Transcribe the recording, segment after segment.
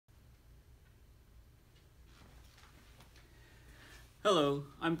Hello,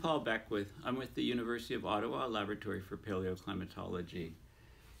 I'm Paul Beckwith. I'm with the University of Ottawa Laboratory for Paleoclimatology.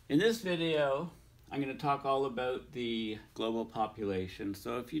 In this video, I'm going to talk all about the global population.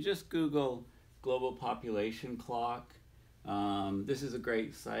 So if you just Google global population clock, this is a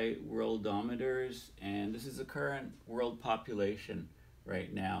great site, Worldometers, and this is the current world population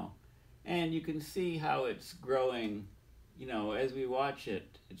right now. And you can see how it's growing, as we watch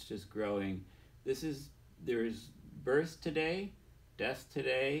it, it's just growing. There's births today, deaths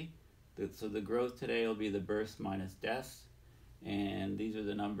today, so the growth today will be the births minus deaths, and these are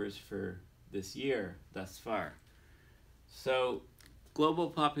the numbers for this year thus far. So global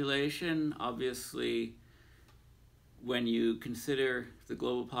population, obviously, when you consider the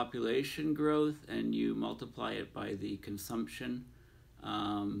global population growth and you multiply it by the consumption,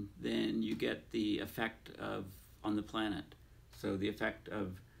 then you get the effect on the planet. So the effect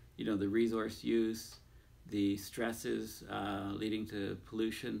of the resource use, the stresses leading to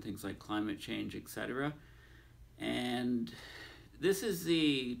pollution, things like climate change, etc. And this is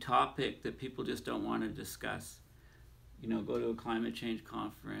the topic that people just don't want to discuss. Go to a climate change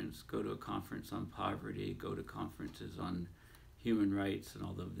conference, go to a conference on poverty, go to conferences on human rights and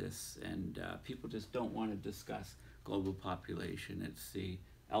all of this, and people just don't want to discuss global population. It's the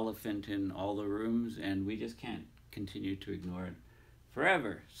elephant in all the rooms, and we just can't continue to ignore it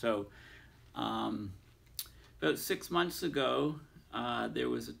forever. So about 6 months ago, there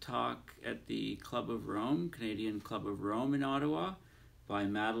was a talk at the Club of Rome, Canadian Club of Rome in Ottawa, by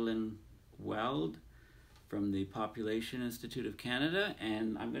Madeleine Weld from the Population Institute of Canada,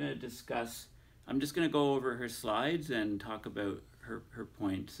 and I'm just going to go over her slides and talk about her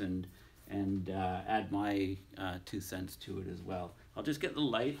points and add my 2 cents to it as well. I'll just get the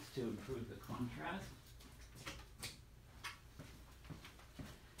lights to improve the contrast.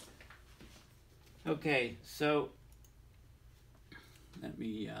 Okay, so let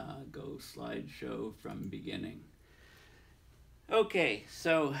me go slideshow from beginning. Okay,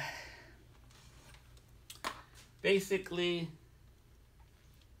 so basically,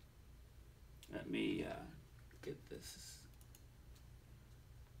 let me get this.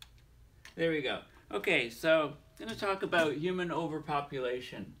 There we go. Okay, so I'm going to talk about human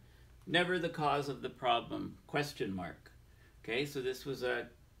overpopulation. Never the cause of the problem, question mark. Okay, so this was a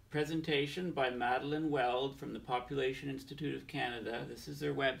presentation by Madeleine Weld from the Population Institute of Canada. This is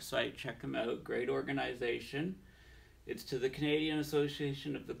their website. Check them out. Great organization. It's to the Canadian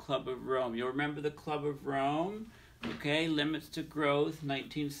Association of the Club of Rome. You'll remember the Club of Rome. Okay, limits to growth,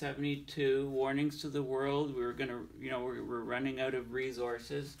 1972. Warnings to the world. We were gonna, we're running out of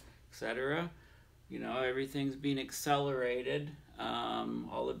resources, etc. Everything's being accelerated.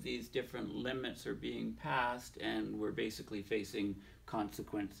 All of these different limits are being passed, and we're basically facing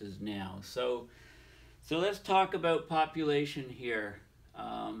consequences now. So let's talk about population here.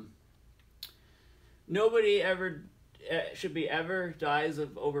 Nobody ever dies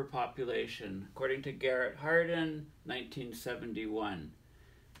of overpopulation, according to Garrett Hardin, 1971.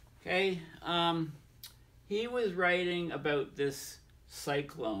 Okay, he was writing about this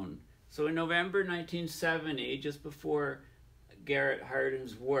cyclone. So in November 1970, just before Garrett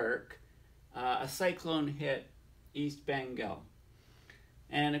Hardin's work, a cyclone hit East Bengal.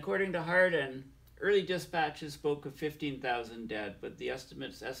 And according to Hardin, early dispatches spoke of 15,000 dead, but the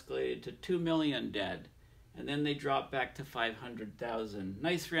estimates escalated to 2 million dead. And then they dropped back to 500,000.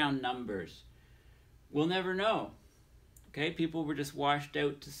 Nice round numbers. We'll never know. Okay, people were just washed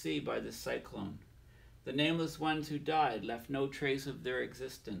out to sea by this cyclone. The nameless ones who died left no trace of their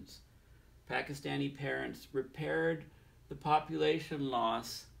existence. Pakistani parents repaired the population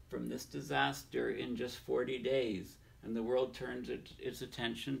loss from this disaster in just 40 days, and the world turns its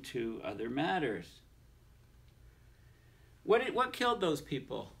attention to other matters. What killed those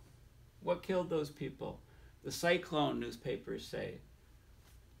people? What killed those people? The cyclone, newspapers say.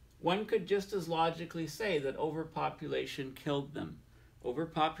 One could just as logically say that overpopulation killed them.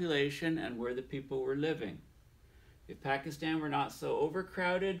 Overpopulation and where the people were living. If Pakistan were not so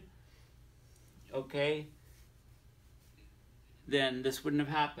overcrowded, okay, then this wouldn't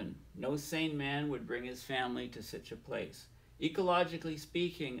have happened. No sane man would bring his family to such a place. Ecologically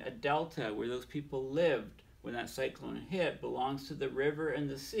speaking, a delta where those people lived when that cyclone hit belongs to the river and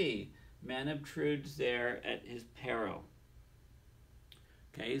the sea. Man obtrudes there at his peril.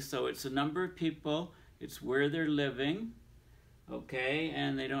 Okay, so it's a number of people, it's where they're living, okay,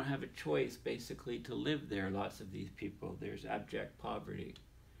 and they don't have a choice basically to live there, lots of these people. There's abject poverty.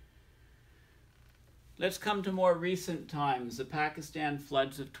 Let's come to more recent times, the Pakistan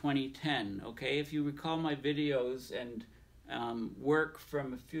floods of 2010. Okay, if you recall my videos and work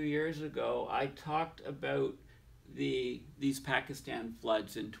from a few years ago, I talked about these Pakistan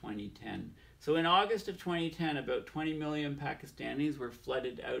floods in 2010. So in August of 2010, about 20 million Pakistanis were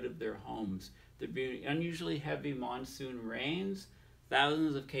flooded out of their homes. There'd been unusually heavy monsoon rains.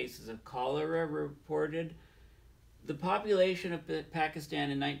 Thousands of cases of cholera were reported. The population of Pakistan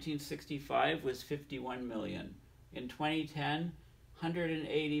in 1965 was 51 million. In 2010,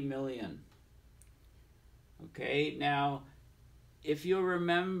 180 million. Okay, now, if you'll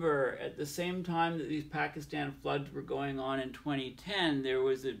remember, at the same time that these Pakistan floods were going on in 2010, there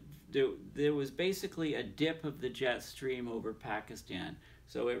was basically a dip of the jet stream over Pakistan.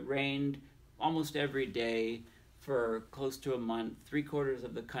 So it rained almost every day for close to a month. 3/4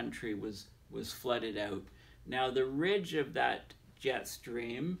 of the country was flooded out. Now, the ridge of that jet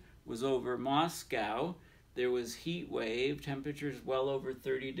stream was over Moscow. There was heat wave, temperatures well over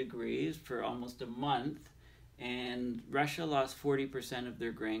 30 degrees for almost a month, and Russia lost 40% of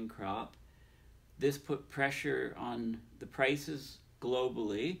their grain crop. This put pressure on the prices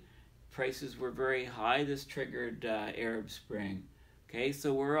globally. Prices were very high. This triggered Arab Spring. Okay,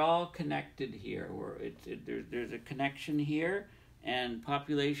 so we're all connected here. There's a connection here, and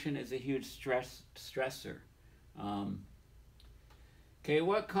population is a huge stressor. Okay,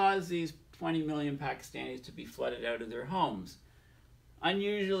 what caused these 20 million Pakistanis to be flooded out of their homes?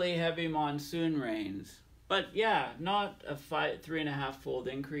 Unusually heavy monsoon rains. But yeah, not a 3.5-fold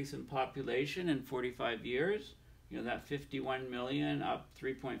increase in population in 45 years. You know, that 51 million up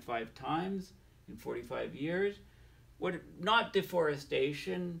 3.5 times in 45 years. Not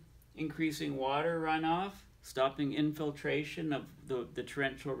deforestation, increasing water runoff, stopping infiltration of the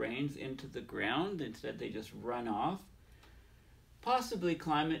torrential rains into the ground. Instead, they just run off. Possibly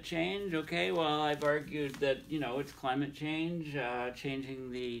climate change. Okay, well, I've argued that, you know, it's climate change,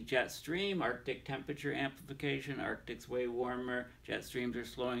 changing the jet stream, Arctic temperature amplification. Arctic's way warmer, jet streams are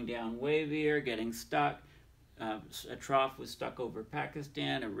slowing down wavier, getting stuck. A trough was stuck over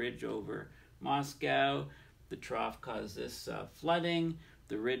Pakistan, a ridge over Moscow. The trough caused this flooding.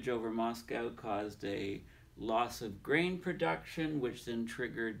 The ridge over Moscow caused a loss of grain production, which then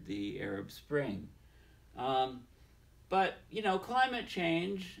triggered the Arab Spring. But, you know, climate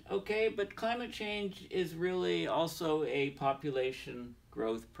change, okay, but climate change is really also a population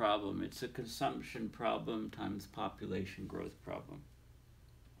growth problem. It's a consumption problem times population growth problem.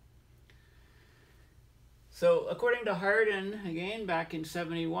 So according to Hardin, again, back in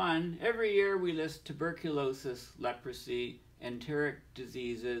 '71, every year we list tuberculosis, leprosy, enteric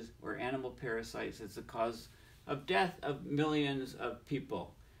diseases, or animal parasites as the cause of death of millions of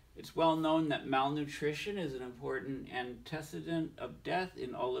people. It's well known that malnutrition is an important antecedent of death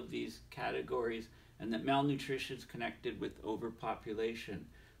in all of these categories, and that malnutrition is connected with overpopulation.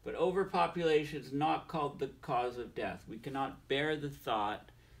 But overpopulation is not called the cause of death. We cannot bear the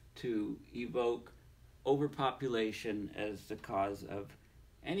thought to evoke overpopulation as the cause of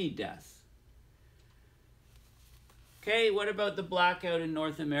any death. Okay, what about the blackout in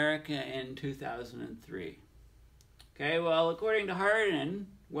North America in 2003? Okay, well, according to Hardin,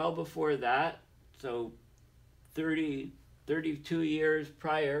 well before that, so 32 years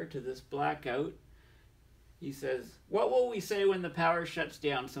prior to this blackout, he says, what will we say when the power shuts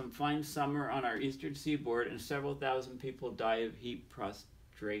down some fine summer on our eastern seaboard and several thousand people die of heat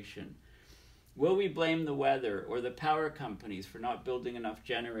prostration? Will we blame the weather or the power companies for not building enough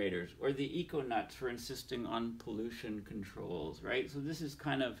generators or the eco-nuts for insisting on pollution controls, right? So this is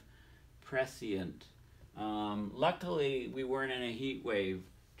kind of prescient. Luckily, we weren't in a heat wave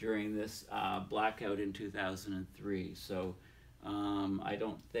during this blackout in 2003. So I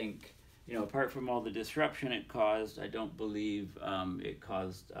don't think, you know, apart from all the disruption it caused, I don't believe it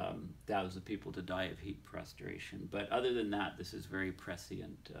caused thousands of people to die of heat prostration. But other than that, this is very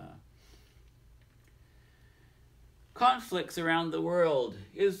prescient. Conflicts around the world.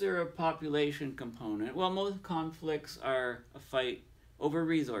 Is there a population component? Well, most conflicts are a fight over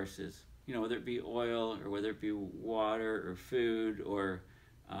resources, you know, whether it be oil or whether it be water or food or,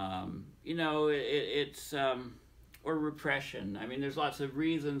 you know, or repression. I mean, there's lots of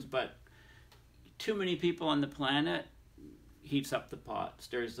reasons, but too many people on the planet heats up the pot,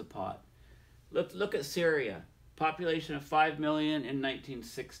 stirs the pot. Look at Syria. Population of 5 million in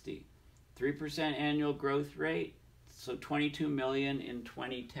 1960. 3% annual growth rate. So 22 million in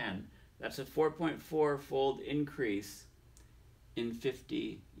 2010. That's a 4.4-fold increase in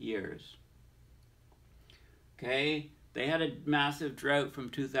 50 years. Okay, they had a massive drought from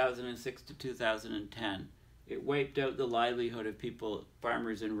 2006 to 2010. It wiped out the livelihood of people,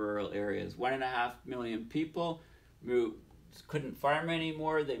 farmers in rural areas. 1.5 million people couldn't farm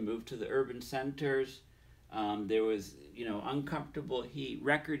anymore. They moved to the urban centers. There was, you know, uncomfortable heat,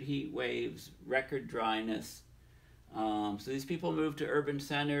 record heat waves, record dryness. So these people move to urban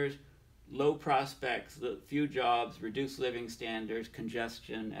centers, low prospects, few jobs, reduced living standards,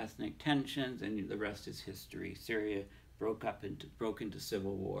 congestion, ethnic tensions, and the rest is history. Syria broke into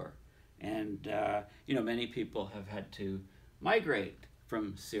civil war. And many people have had to migrate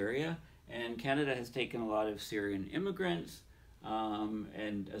from Syria, and Canada has taken a lot of Syrian immigrants,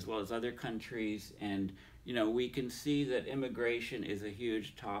 and as well as other countries. And we can see that immigration is a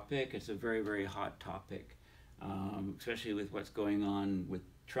huge topic. It's a very, very hot topic, especially with what's going on with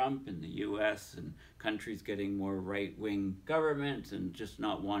Trump in the US and countries getting more right-wing governments and just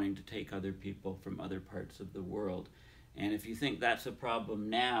not wanting to take other people from other parts of the world. And if you think that's a problem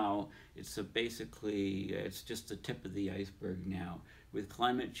now, it's just the tip of the iceberg now. With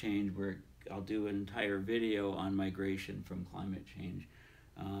climate change, I'll do an entire video on migration from climate change.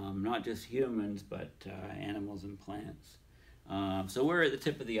 Not just humans, but animals and plants. So we're at the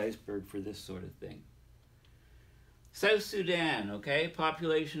tip of the iceberg for this sort of thing. South Sudan, okay,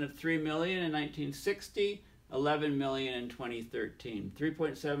 population of 3 million in 1960, 11 million in 2013.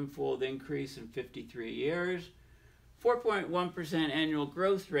 3.7-fold increase in 53 years. 4.1% annual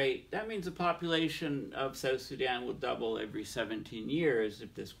growth rate. That means the population of South Sudan will double every 17 years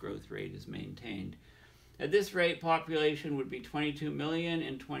if this growth rate is maintained. At this rate, population would be 22 million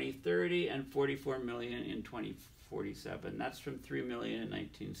in 2030 and 44 million in 2047. That's from 3 million in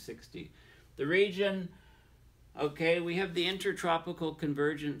 1960. The region, okay, we have the intertropical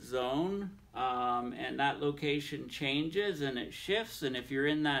convergence zone, and that location changes and it shifts, and if you're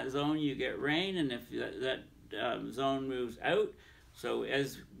in that zone, you get rain, and if that zone moves out, so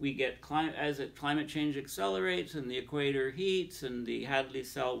as climate change accelerates and the equator heats and the Hadley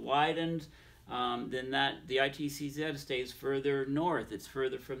cell widens, then the ITCZ stays further north. It's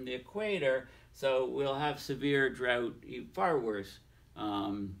further from the equator, so we'll have severe drought, far worse,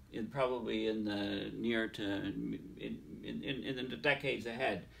 probably in the in the decades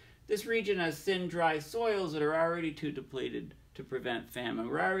ahead. This region has thin, dry soils that are already too depleted to prevent famine.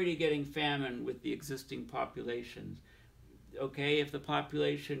 We're already getting famine with the existing populations. Okay, if the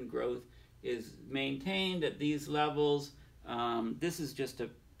population growth is maintained at these levels, this is just a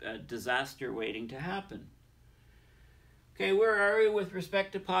disaster waiting to happen. Okay, where are we with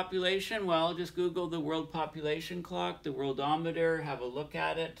respect to population? Well, just Google the World Population Clock, the Worldometer, have a look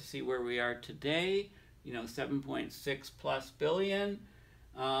at it to see where we are today. 7.6 plus billion.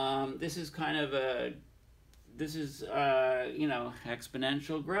 This is kind of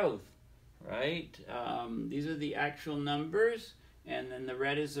exponential growth, right? These are the actual numbers, and then the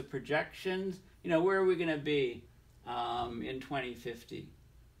red is the projections. Where are we going to be in 2050?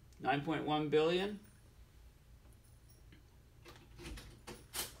 9.1 billion?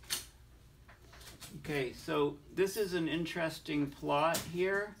 Okay, so this is an interesting plot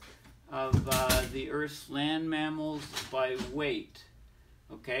here of the Earth's land mammals by weight.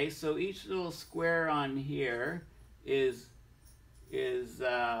 Okay, so each little square on here is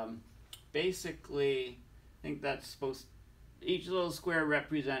basically, I think that's each little square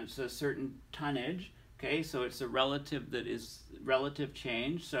represents a certain tonnage. Okay, so it's a relative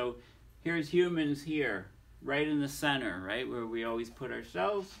change. So here's humans here, right in the center, right, where we always put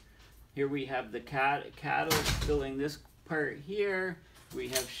ourselves. Here we have the cattle filling this part here. We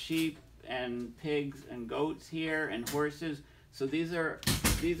have sheep and pigs and goats here and horses. So these are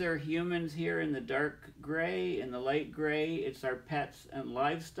humans here in the dark gray. In the light gray, it's our pets and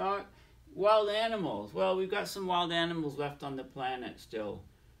livestock. Wild animals. Well, we've got some wild animals left on the planet still,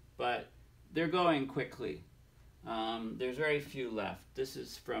 but they're going quickly. There's very few left. This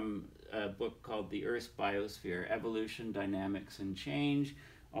is from a book called The Earth's Biosphere, Evolution, Dynamics, and Change.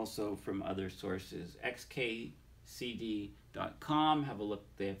 Also from other sources, xkcd.com. Have a look.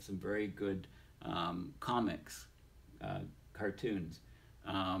 They have some very good comics, cartoons,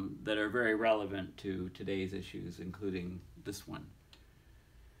 that are very relevant to today's issues, including this one.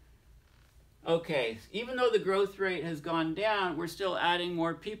 Okay, even though the growth rate has gone down, we're still adding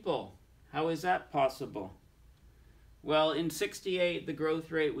more people. How is that possible? Well, in 68, the growth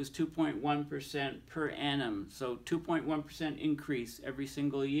rate was 2.1% per annum. So 2.1% increase every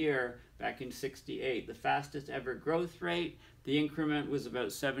single year back in 68. The fastest ever growth rate. The increment was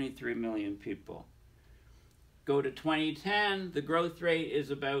about 73 million people. Go to 2010, the growth rate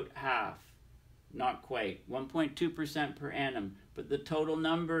is about half. Not quite, 1.2% per annum. But the total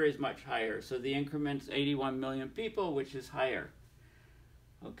number is much higher. So the increment's 81 million people, which is higher.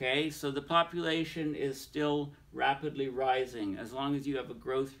 Okay, so the population is still rapidly rising. As long as you have a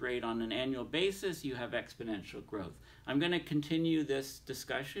growth rate on an annual basis, you have exponential growth. I'm going to continue this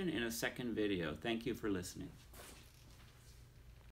discussion in a second video. Thank you for listening.